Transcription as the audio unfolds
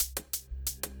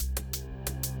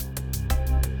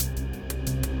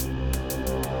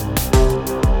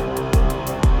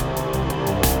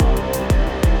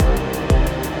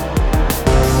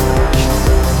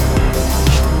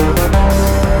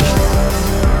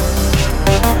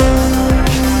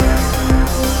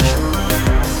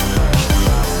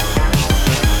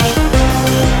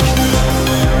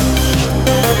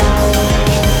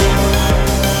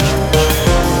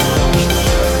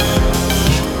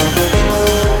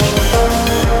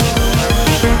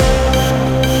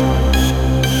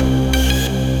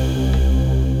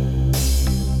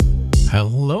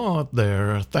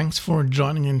thanks for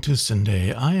joining into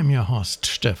syndae. I am your host,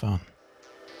 Stefan.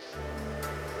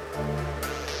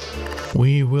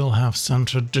 We will have some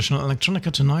traditional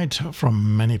electronica tonight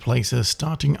from many places,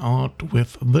 starting out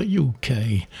with the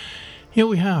UK. Here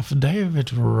we have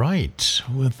David Wright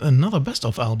with another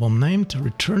best-of album named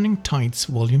Returning Tides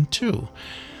Volume 2.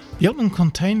 The album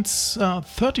contains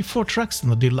 34 tracks in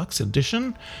the deluxe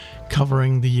edition,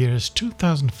 covering the years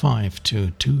 2005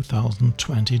 to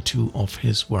 2022 of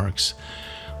his works.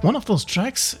 One of those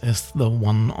tracks is the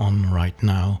one on right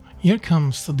now. Here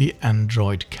comes the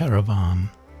Android Caravan.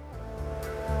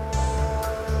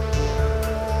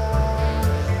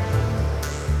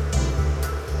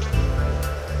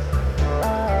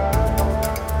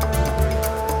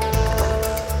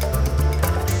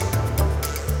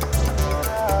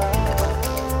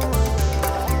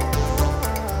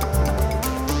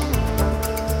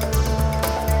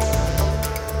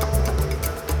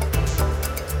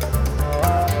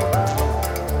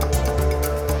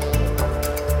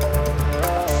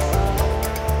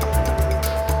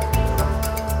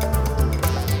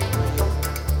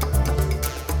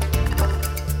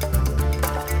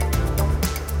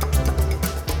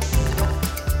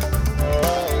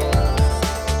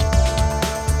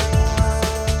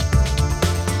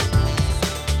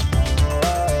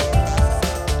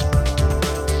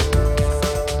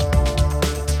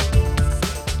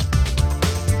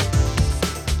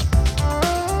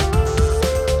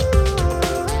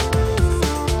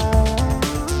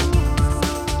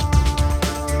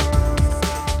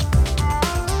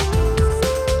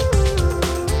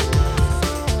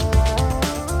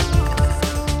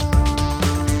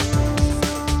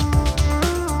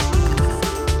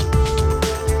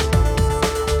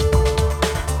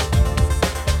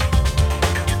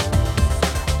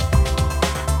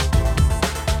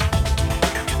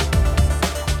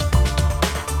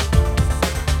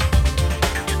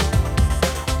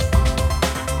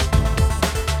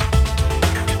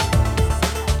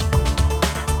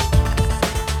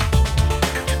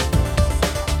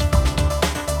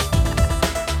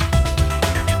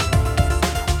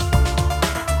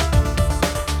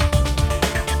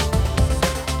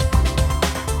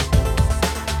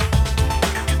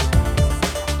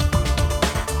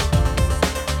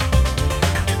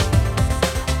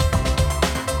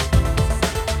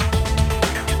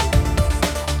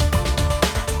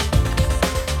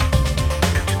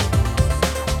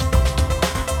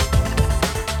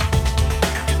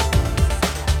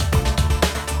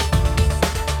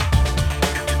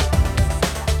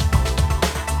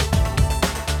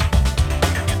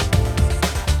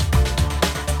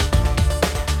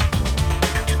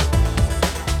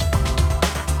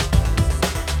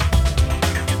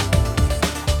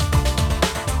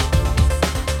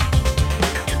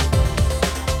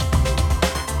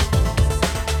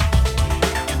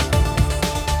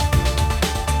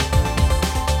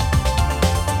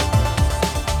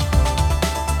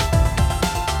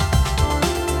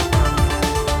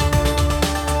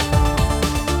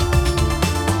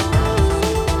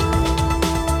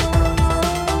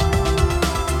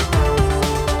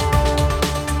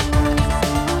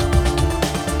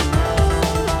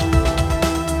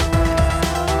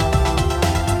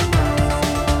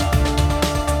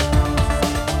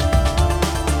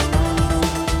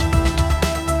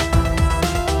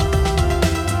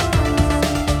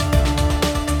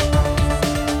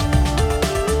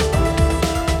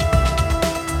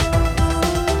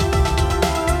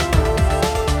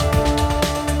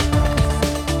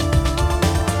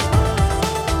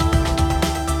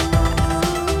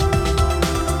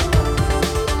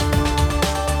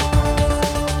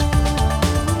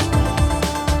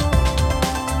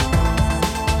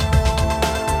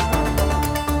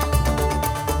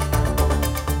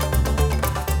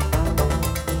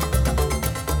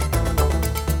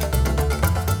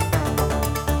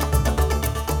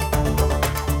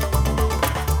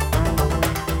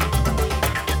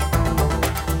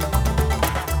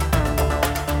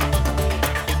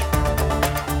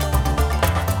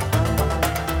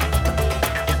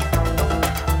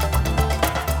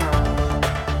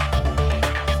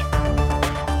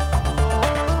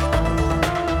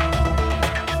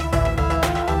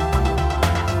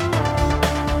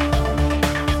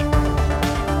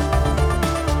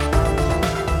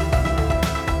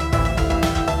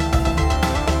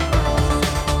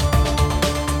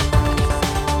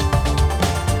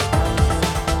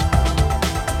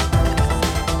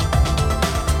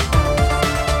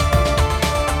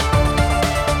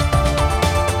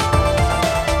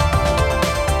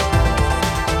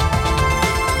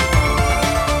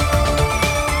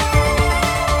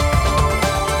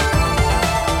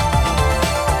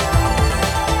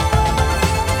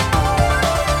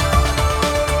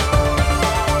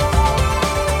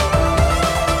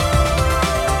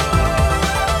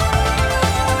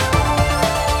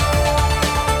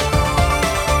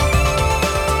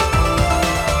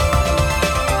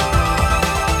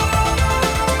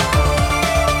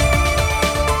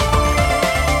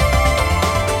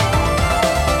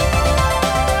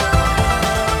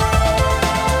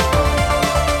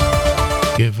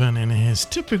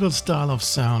 typical style of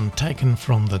sound taken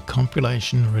from the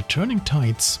compilation Returning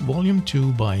Tides Volume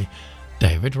 2 by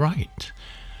David Wright.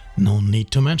 No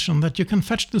need to mention that you can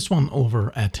fetch this one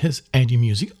over at his AD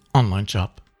Music online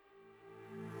shop.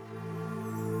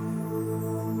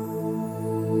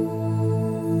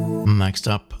 Next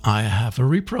up, I have a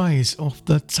reprise of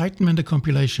the Zeitwende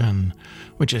compilation,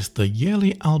 which is the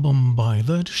yearly album by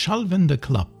the Schallwende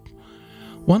Club.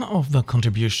 One of the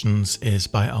contributions is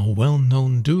by our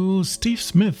well-known duo Steve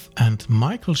Smith and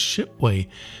Michael Shipway,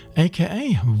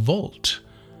 aka Volt.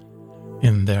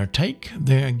 In their take,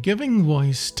 they're giving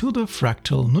voice to the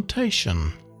fractal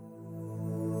notation.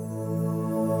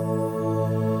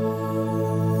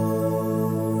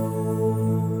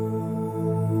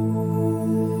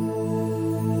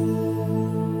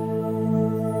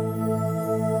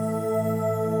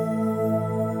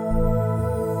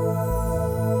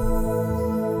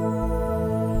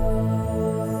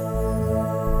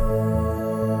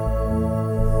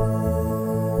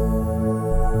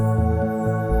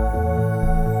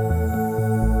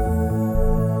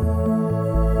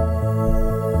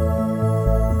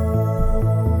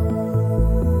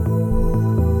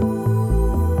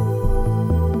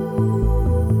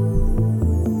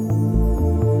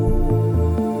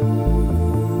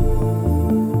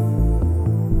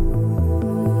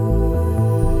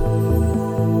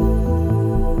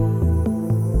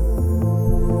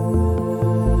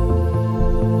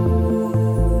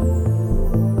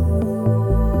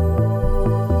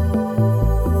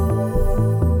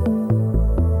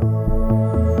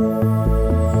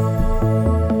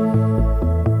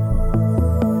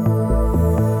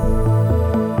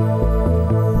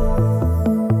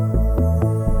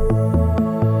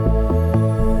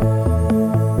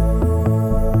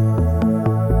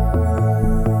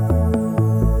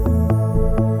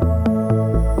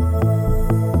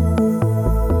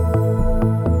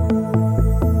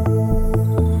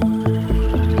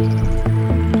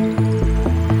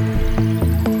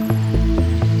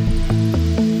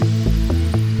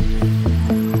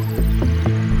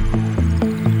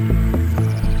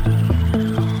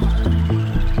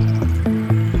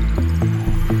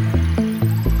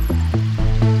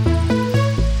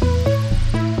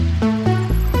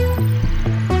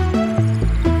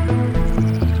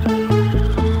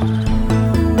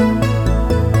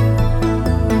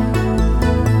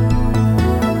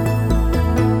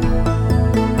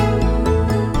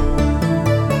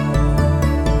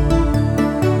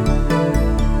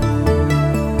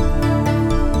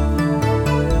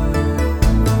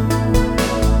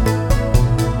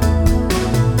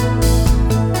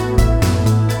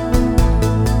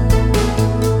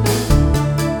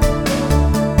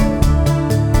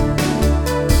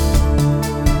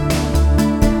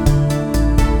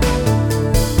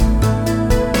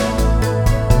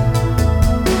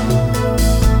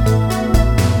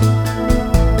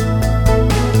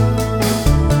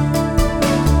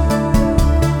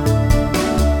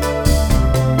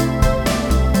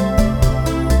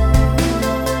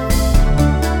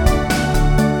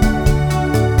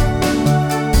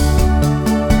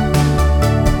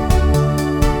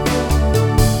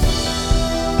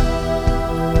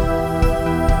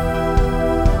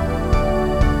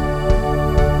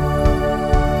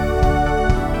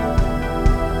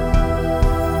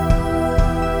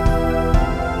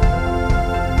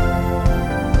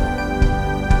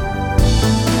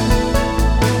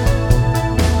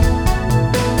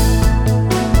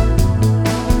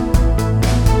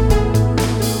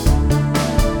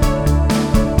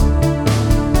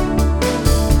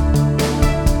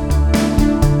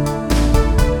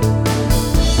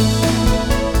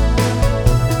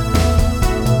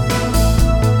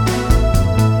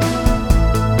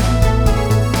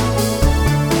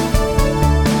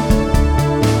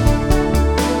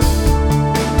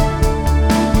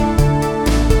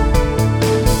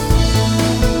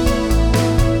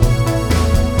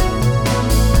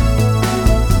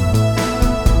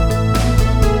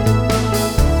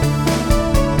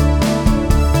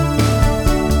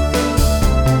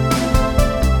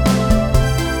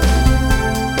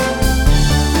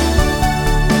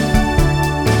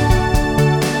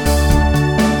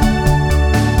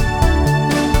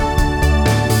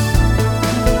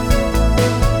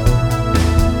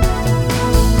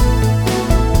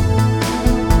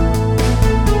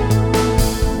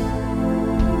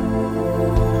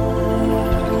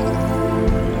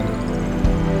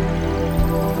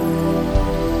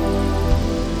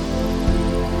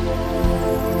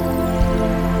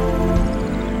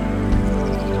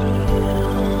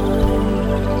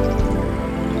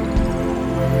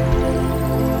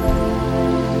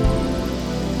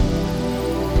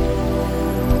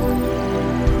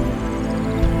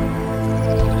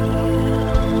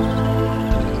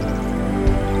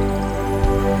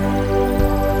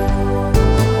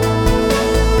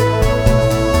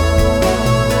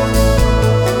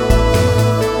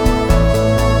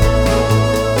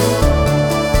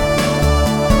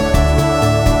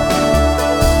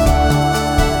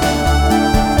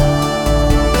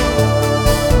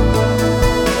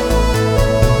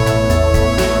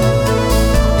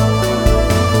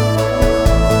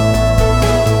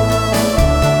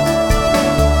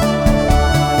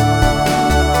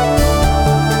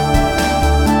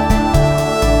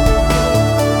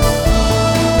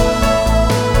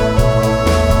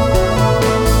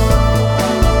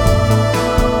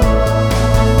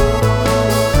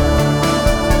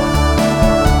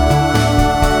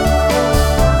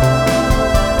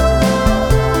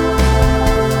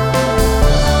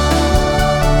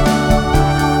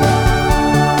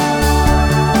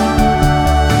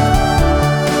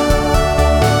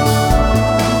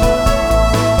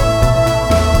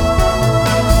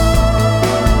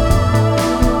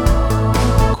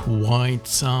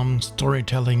 Underground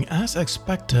storytelling as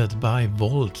expected by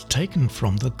Volt, taken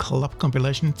from the club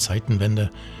compilation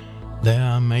Zeitenwende.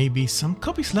 There may be some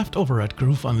copies left over at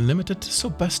Groove Unlimited, so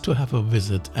best to have a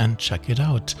visit and check it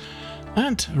out.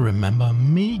 And remember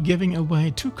me giving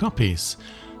away 2 copies.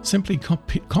 Simply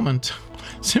comment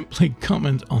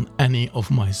on any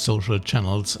of my social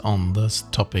channels on this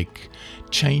topic,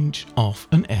 Change of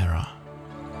an Era.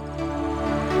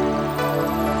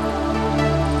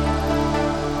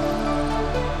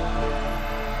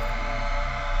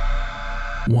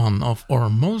 One of our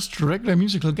most regular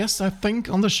musical guests, I think,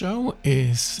 on the show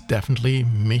is definitely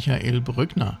Michael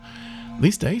Brückner.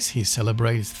 These days he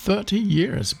celebrates 30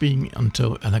 years being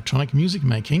into electronic music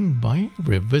making by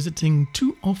revisiting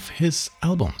 2 of his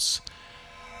albums.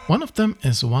 One of them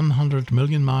is 100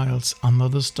 Million Miles Under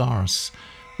the Stars,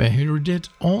 where he redid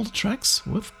all the tracks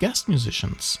with guest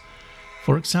musicians.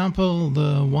 For example,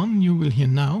 the one you will hear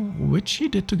now, which he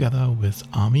did together with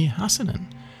Armi Hassinen.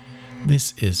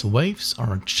 This is Waves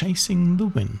Are Chasing the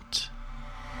Wind.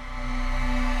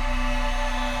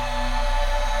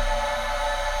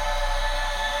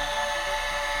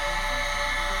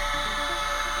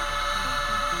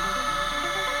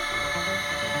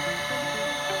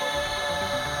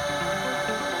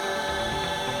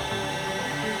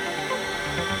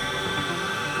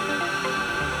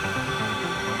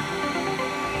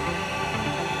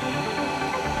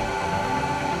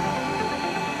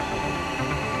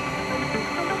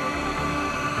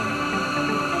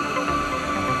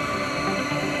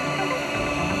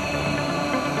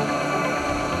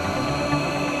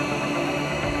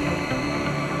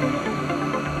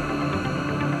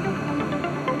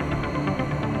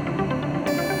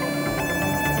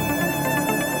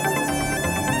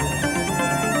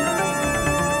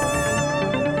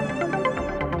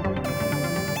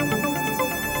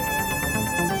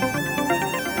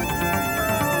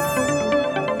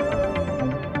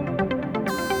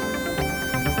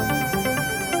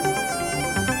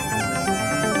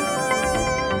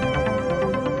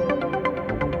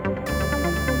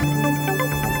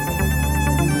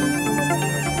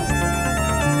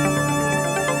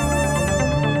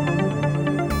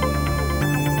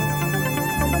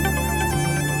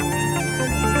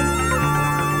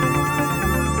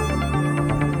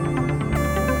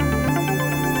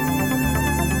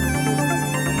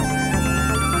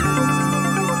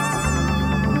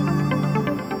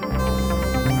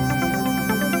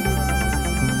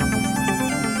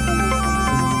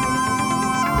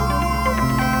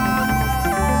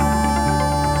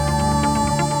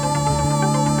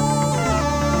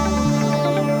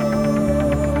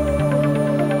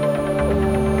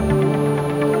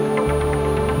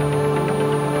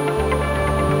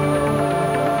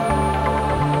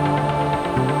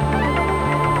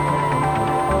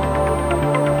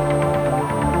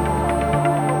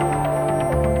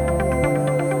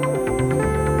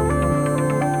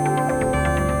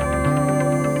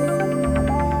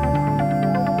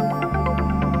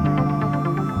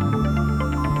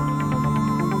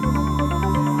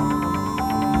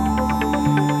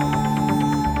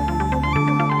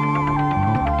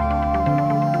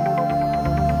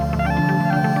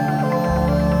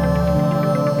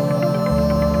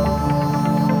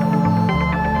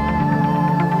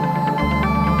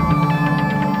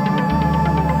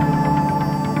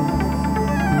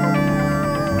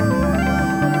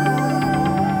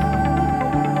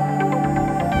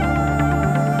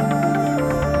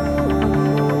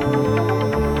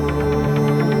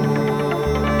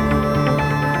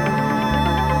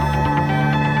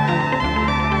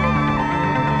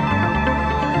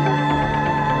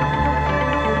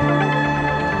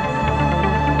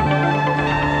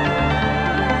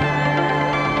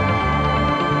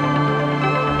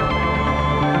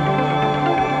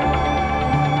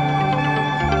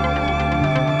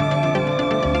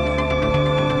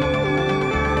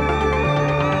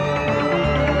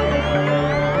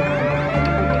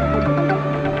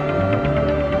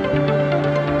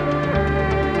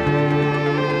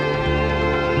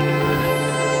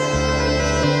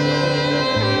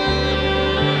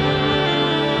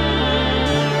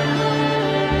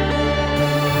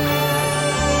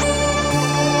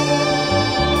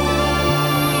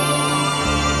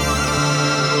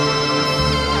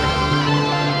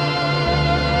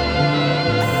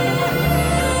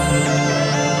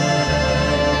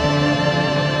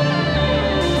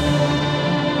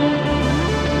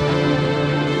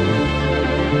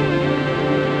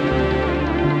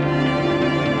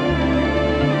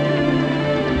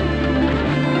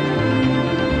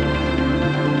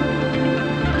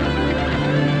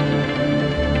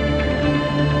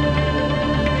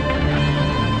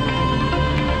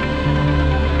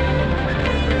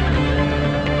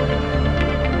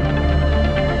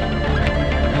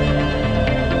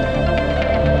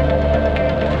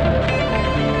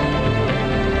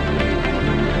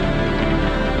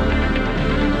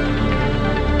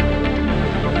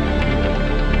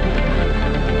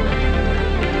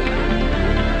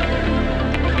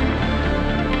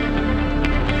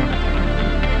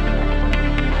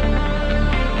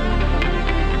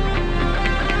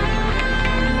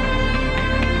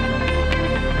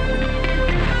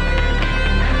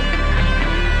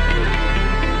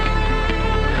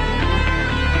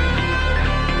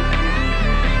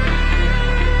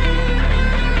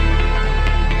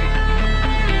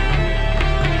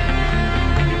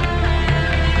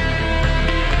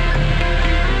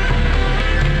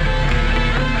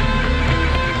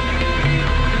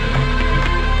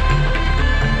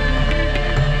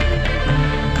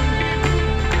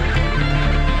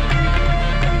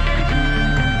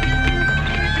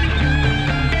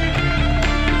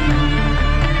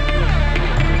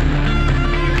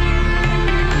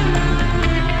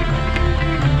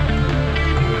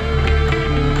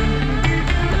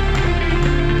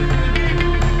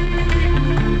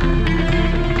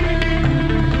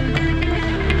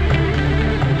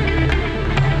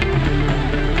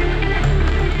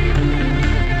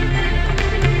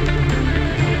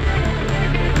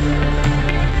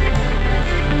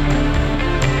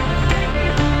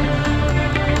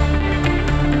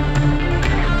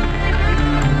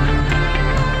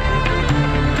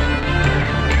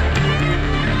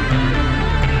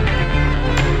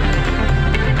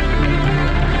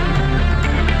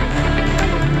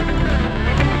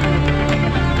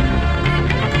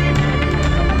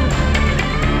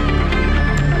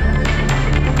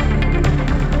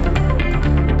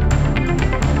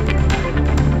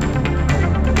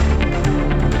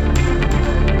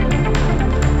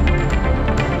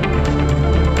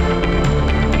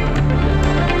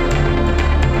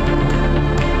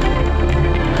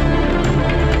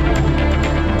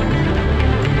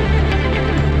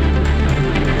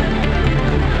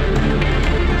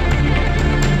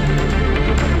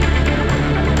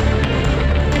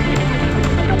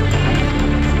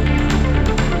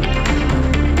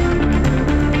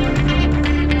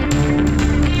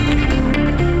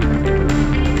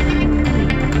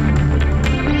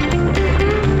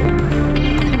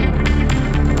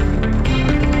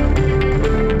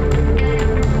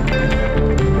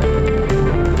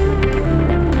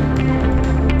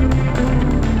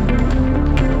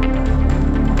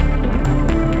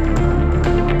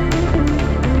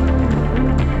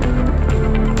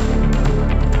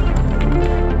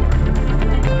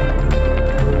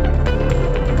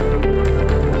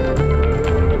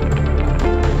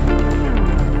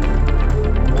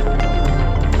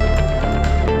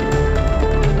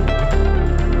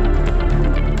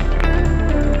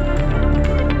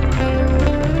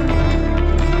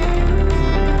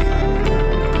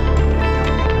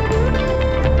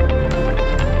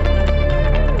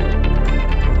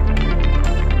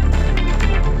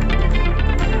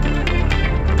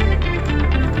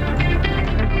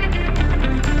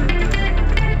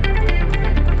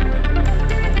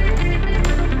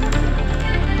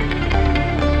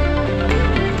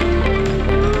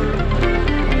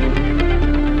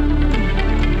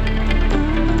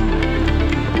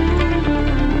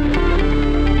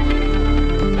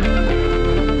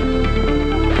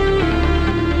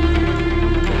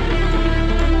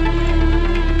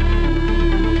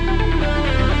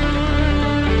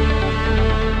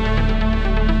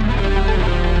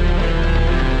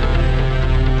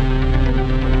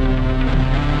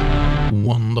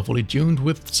 wonderfully tuned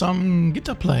with some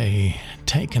guitar play,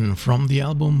 taken from the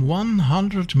album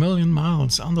 100 Million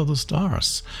Miles Under the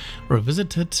Stars,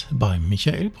 revisited by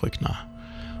Michael Brückner.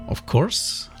 Of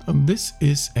course, this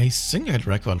is a syndae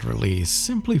record release.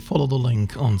 Simply follow the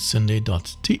link on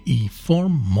syndae.de for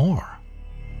more.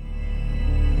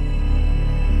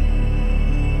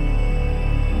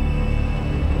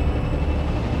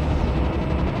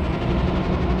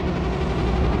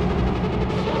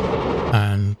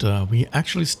 And we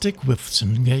actually stick with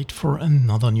syndae for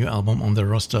another new album on the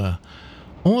roster.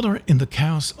 Order in the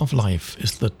Chaos of Life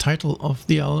is the title of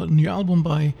the new album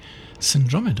by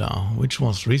Syndromeda, which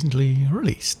was recently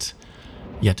released.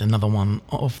 Yet another one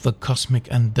of the cosmic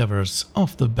endeavors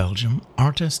of the Belgian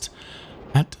artist.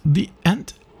 At the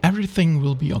end, everything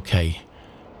will be okay,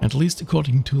 at least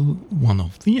according to one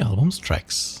of the album's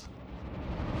tracks.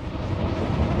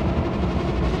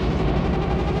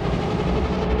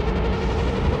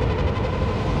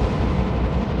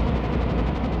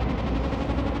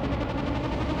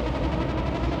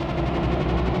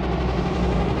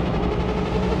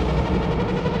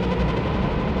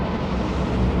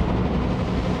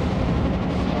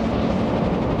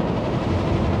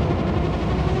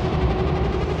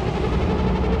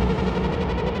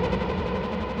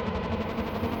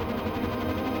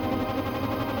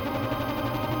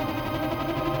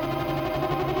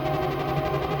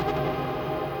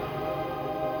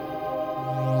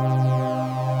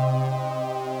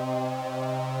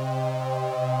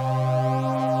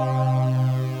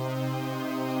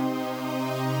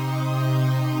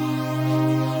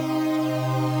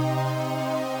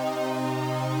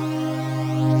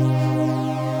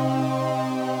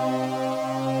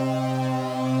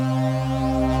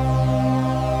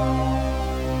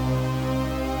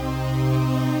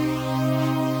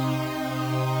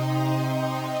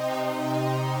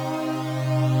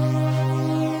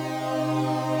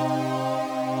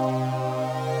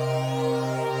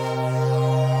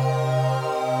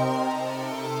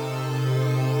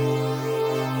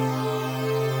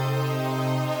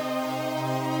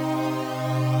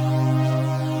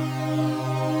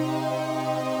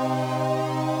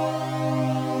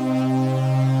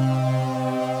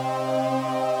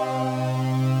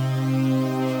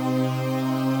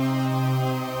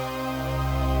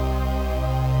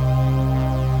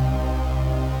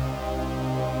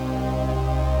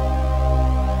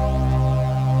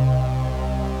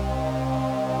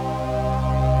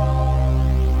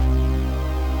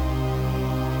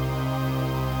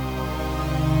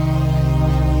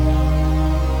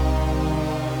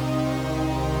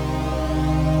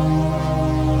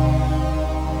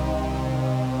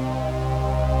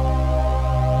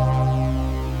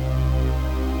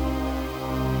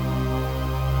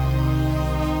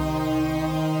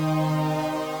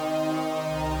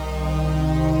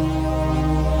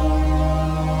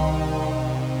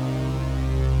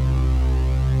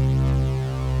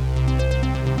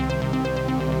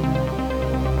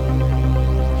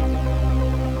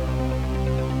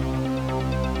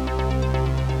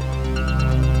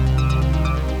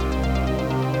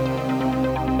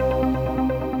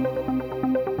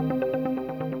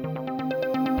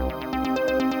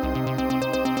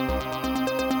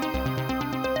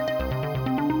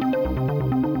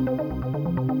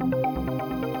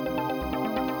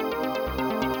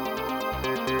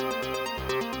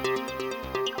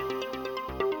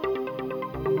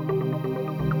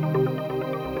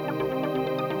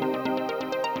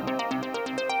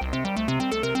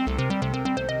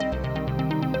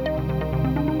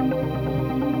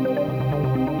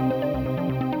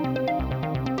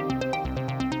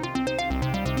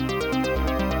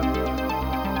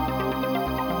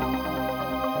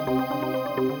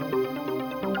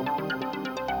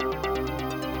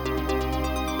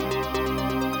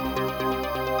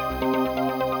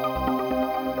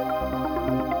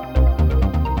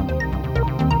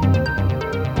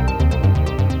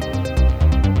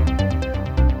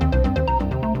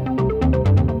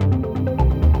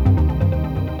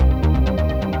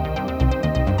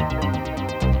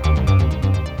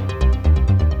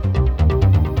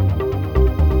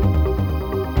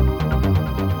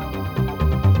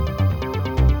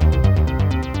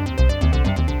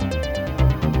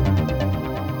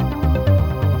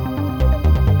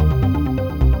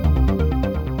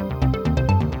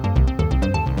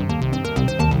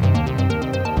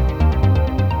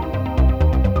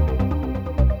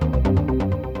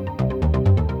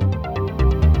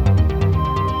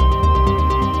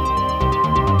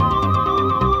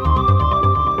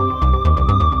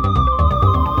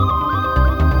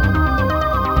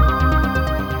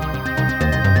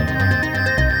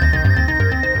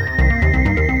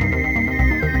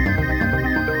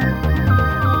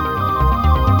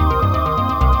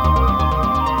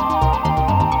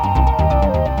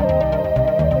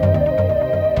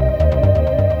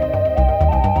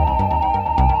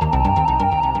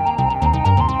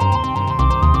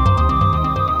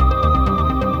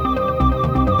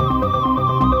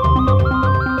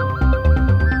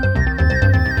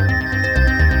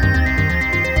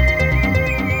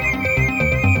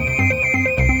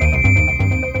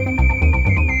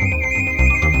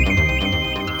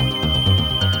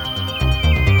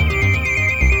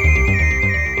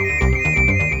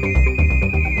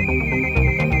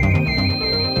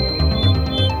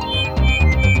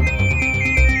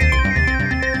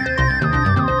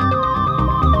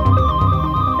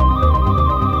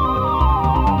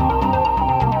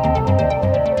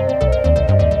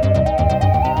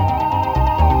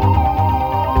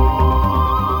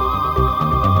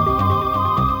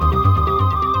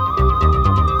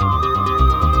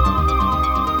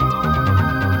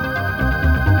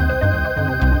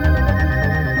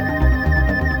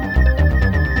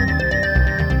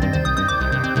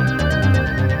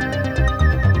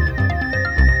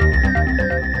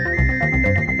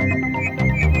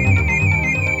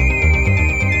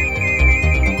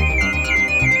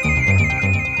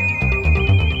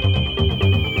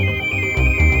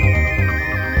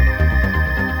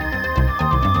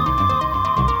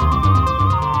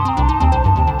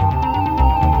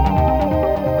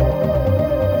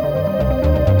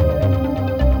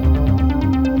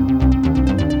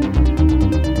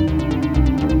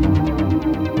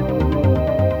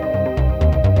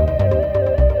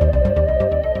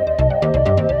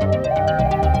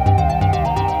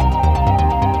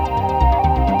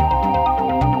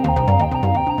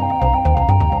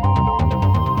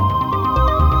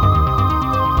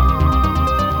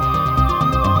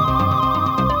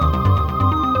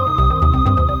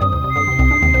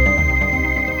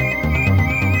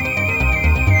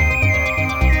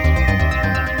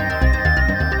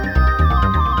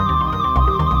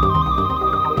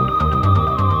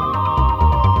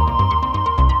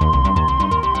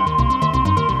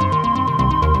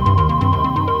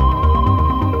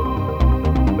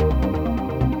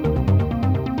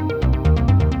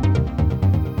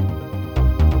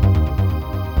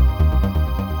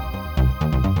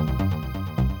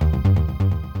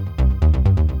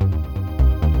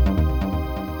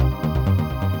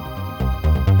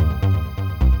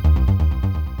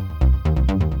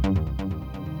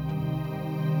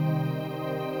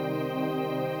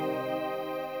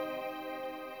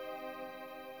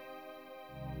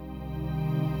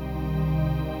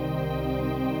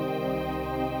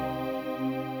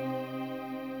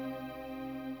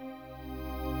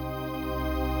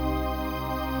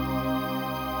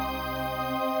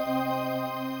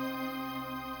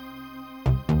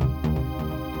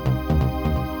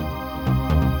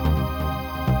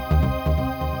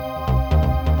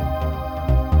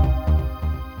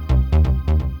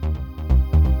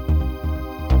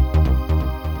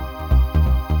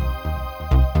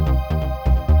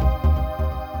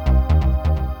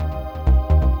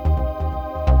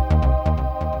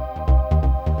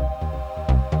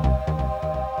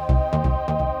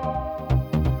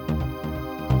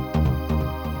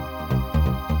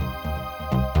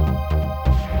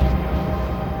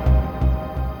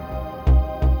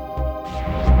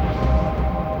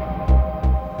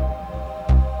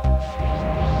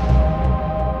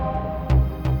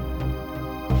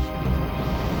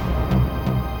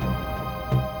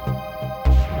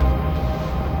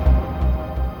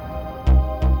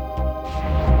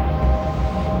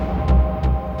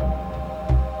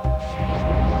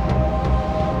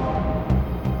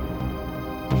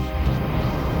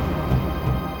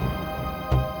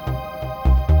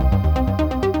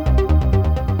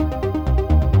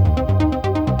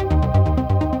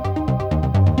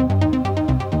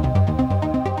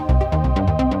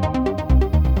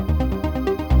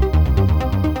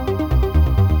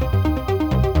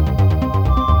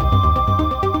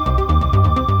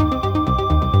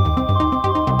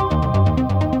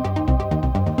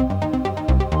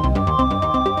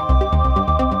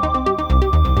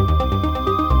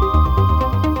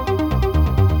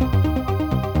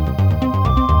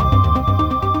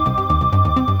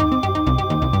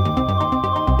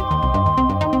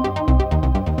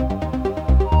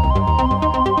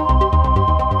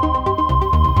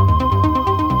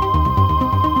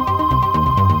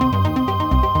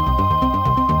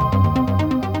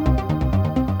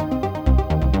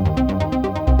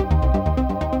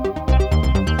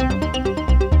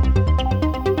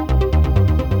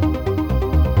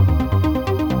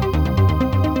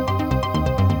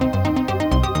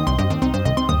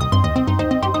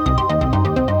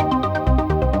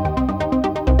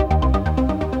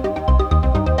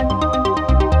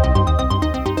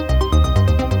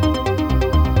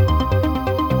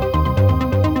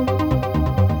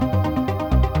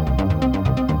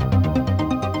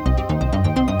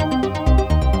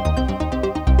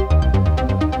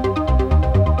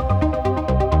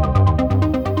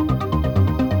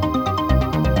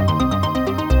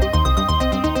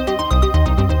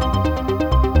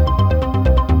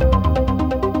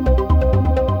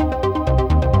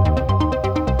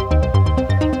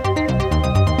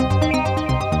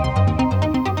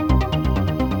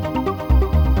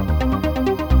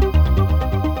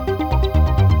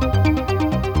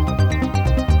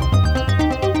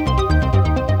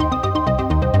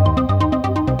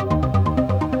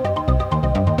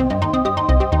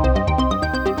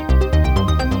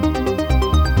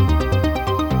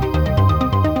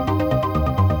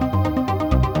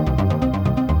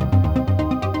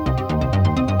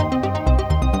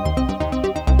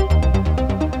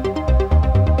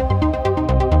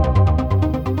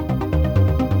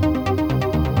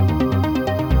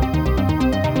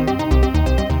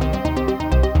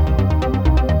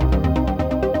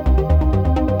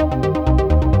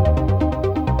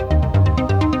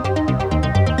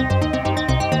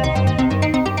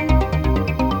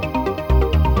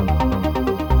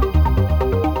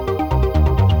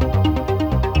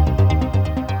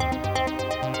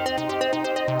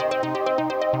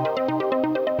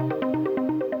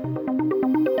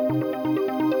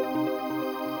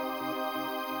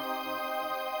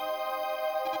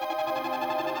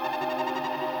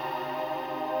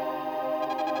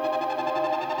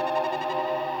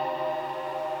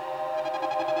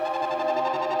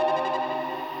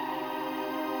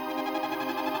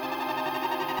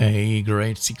 A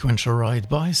great sequential ride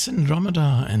by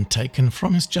Syndromeda and taken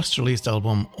from his just released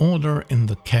album Order in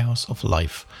the Chaos of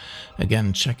Life.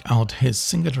 Again, check out his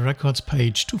Syndae Records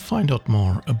page to find out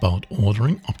more about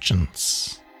ordering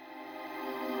options.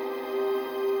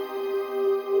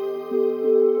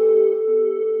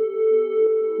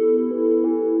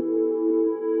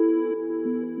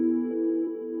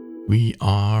 We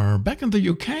are back in the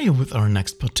UK with our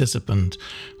next participant,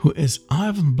 who is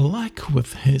Ivan Black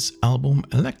with his album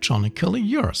Electronically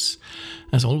Yours.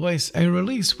 As always, a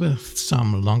release with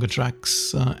some longer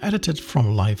tracks edited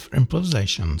from live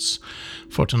improvisations.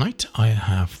 For tonight, I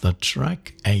have the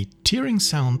track A Tearing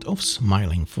Sound of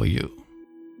Smiling for you.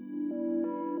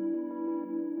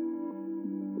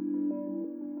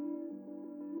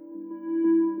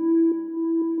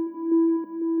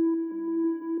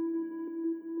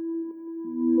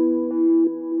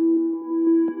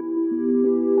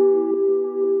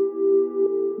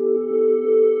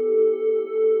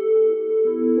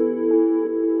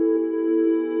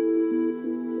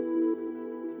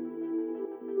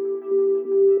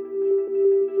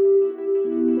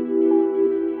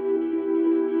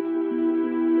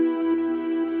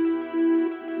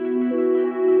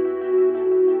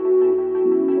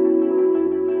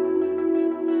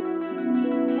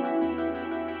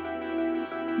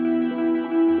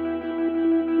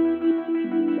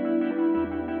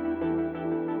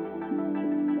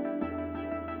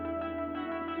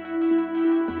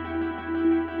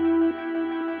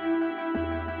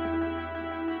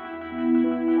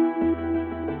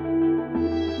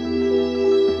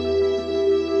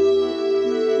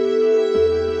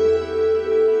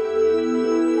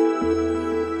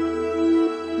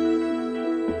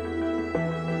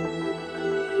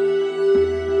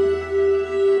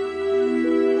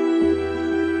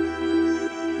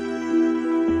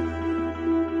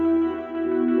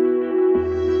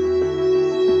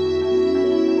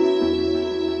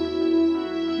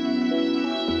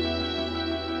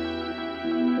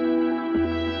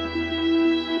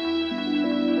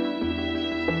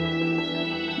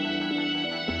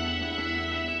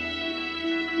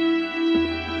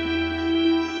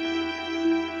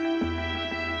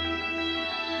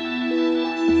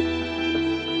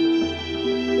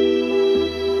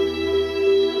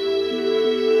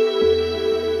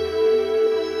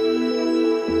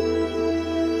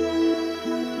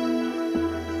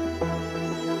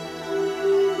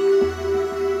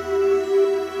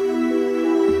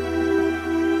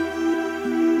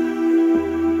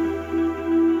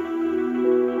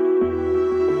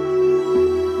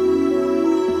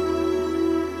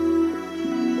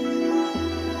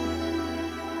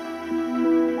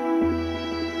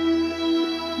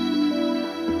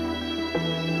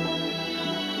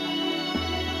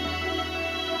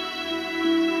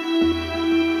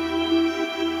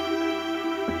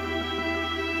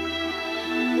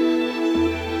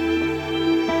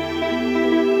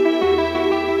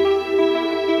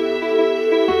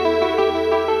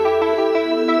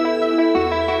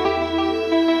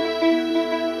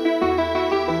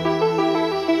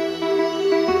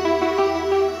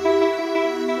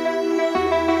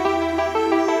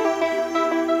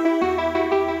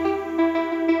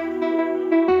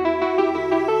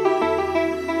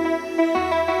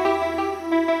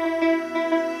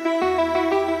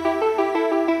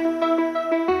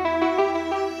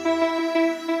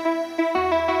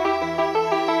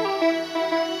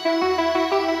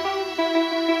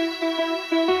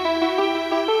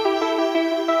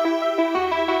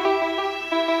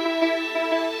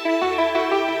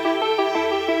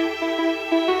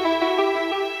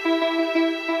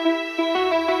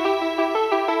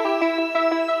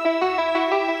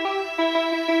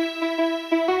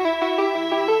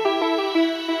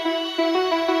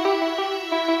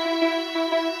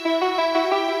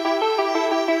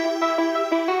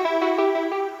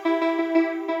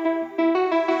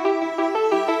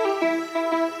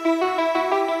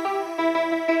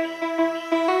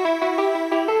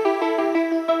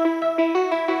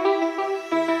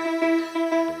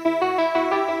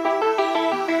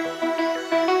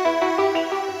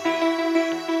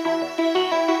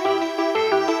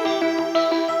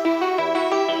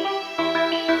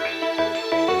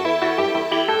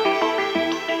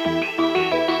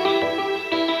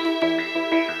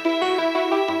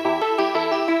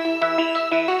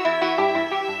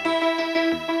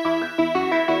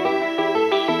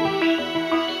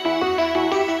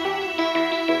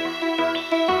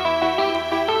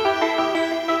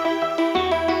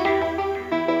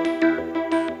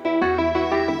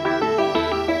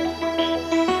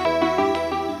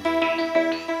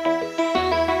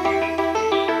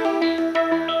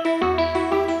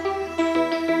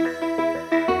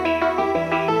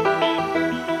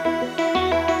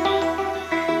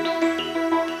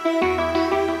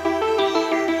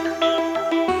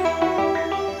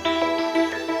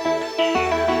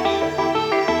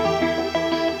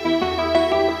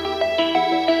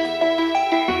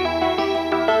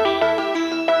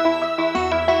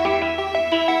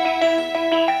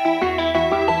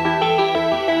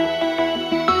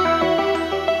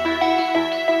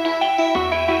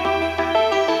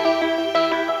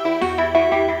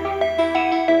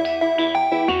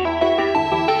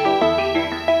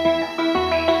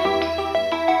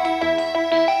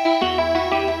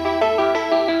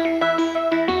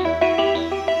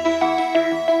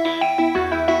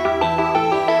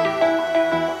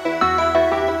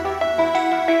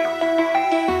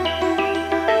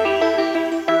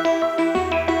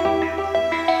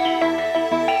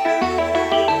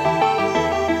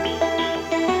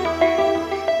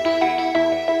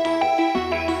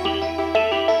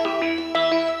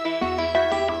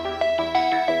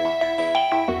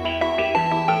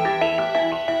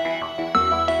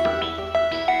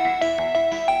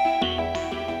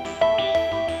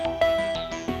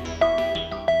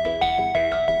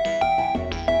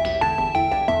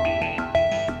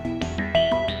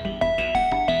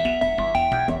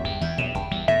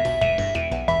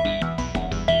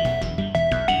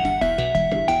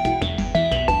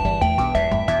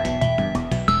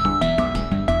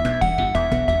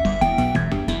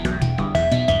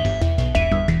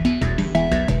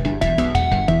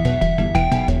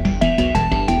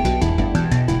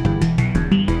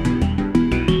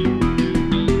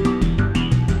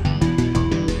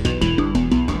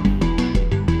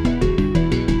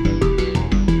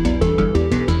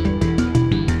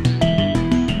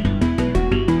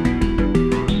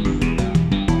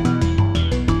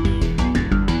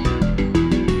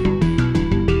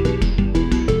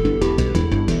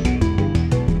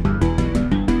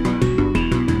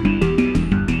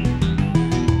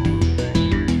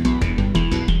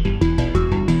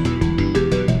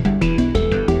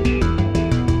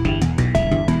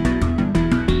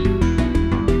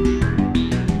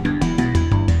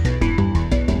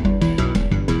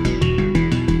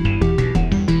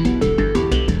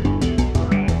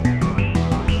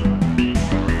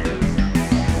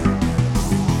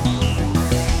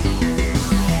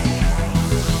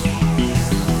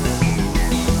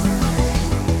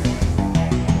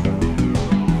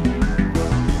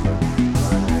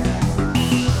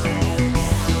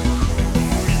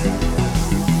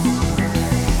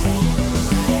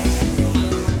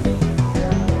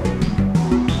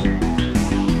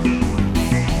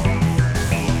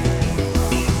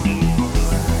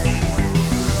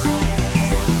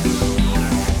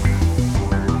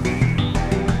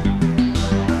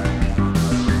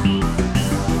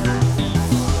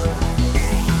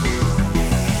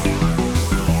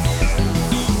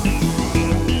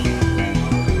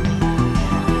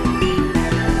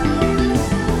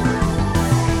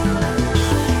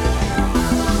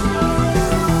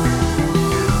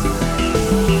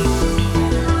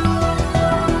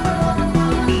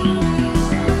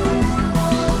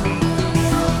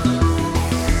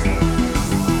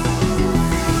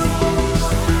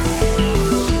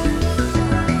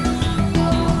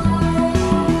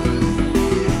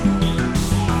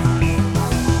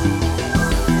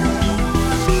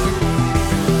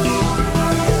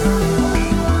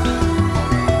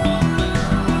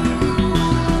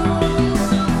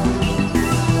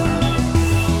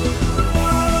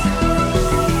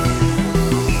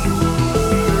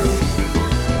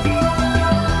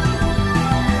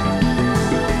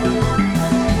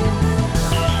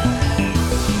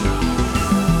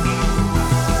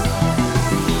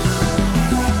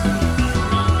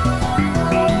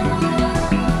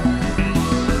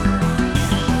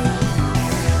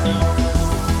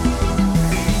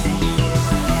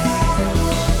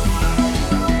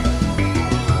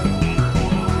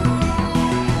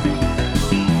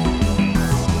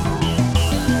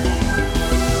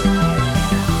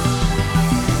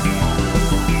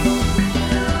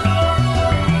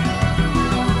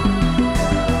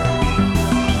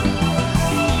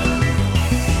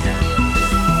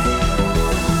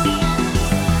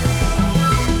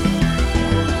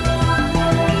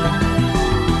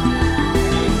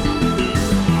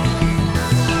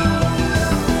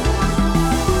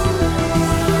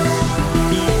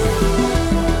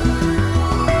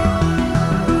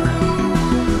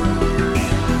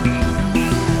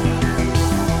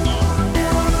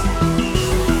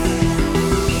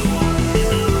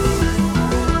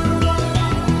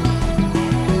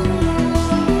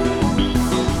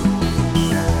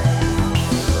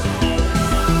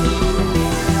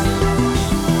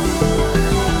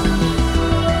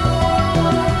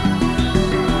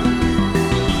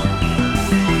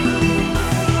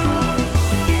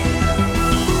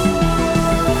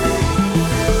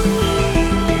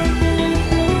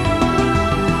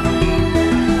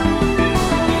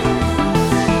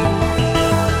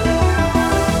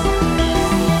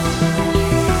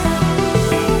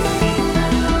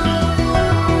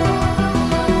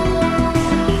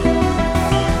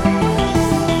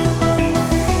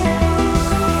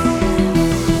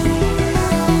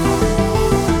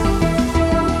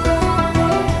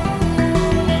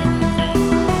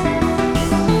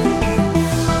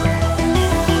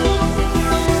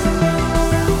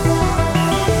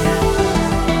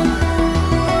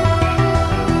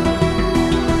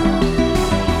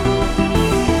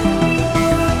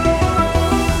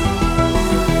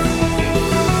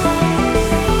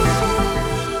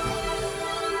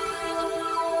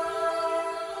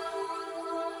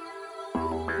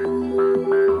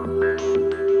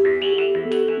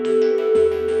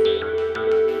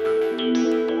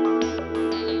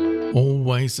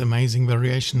 Always amazing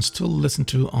variations to listen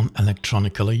to on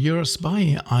Electronically Yours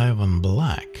by Ivan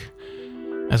Black.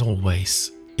 As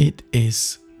always, it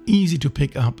is easy to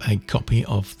pick up a copy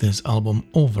of this album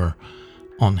over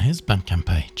on his Bandcamp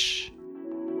page.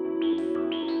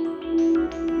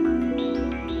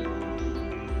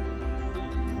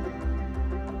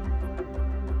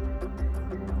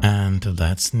 And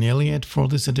that's nearly it for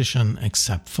this edition,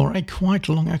 except for a quite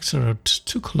long excerpt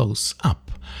to close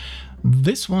up.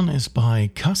 This one is by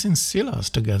Cousin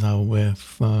Silas together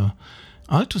with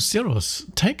Altus Cirrus,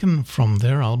 taken from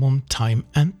their album Time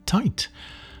and Tide,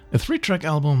 a 3-track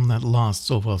album that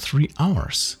lasts over 3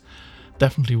 hours.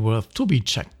 Definitely worth to be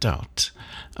checked out.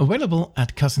 Available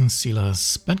at Cousin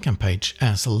Silas' Bandcamp page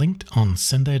as linked on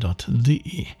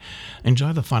syndae.de.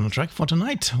 Enjoy the final track for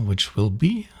tonight, which will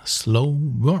be Slow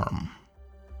Worm.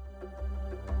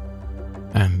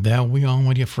 And there we are,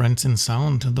 my dear friends in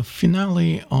sound, the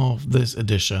finale of this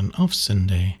edition of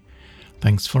syndae.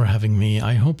 Thanks for having me.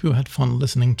 I hope you had fun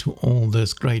listening to all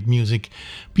this great music.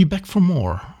 Be back for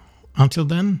more. Until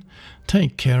then,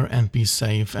 take care and be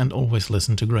safe, and always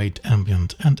listen to great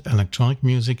ambient and electronic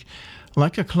music,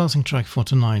 like a closing track for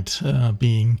tonight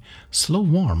being Slow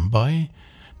Warm by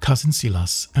Cousin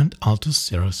Silas and Altus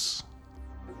Cirrus.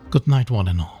 Good night, one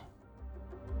and all.